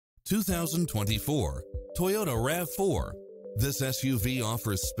2024 Toyota RAV4. This SUV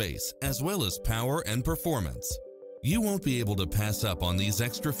offers space as well as power and performance. You won't be able to pass up on these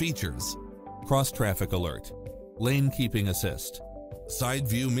extra features. Cross-traffic alert, lane keeping assist, side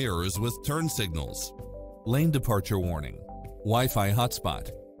view mirrors with turn signals, lane departure warning, Wi-Fi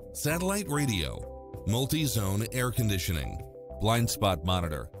hotspot, satellite radio, multi-zone air conditioning, blind spot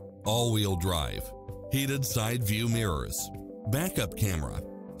monitor, all-wheel drive, heated side view mirrors, backup camera,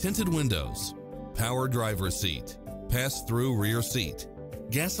 tinted windows, power driver seat, pass-through rear seat,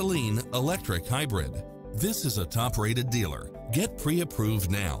 gasoline electric hybrid. This is a top-rated dealer. Get pre-approved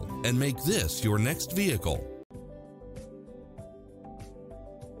now and make this your next vehicle.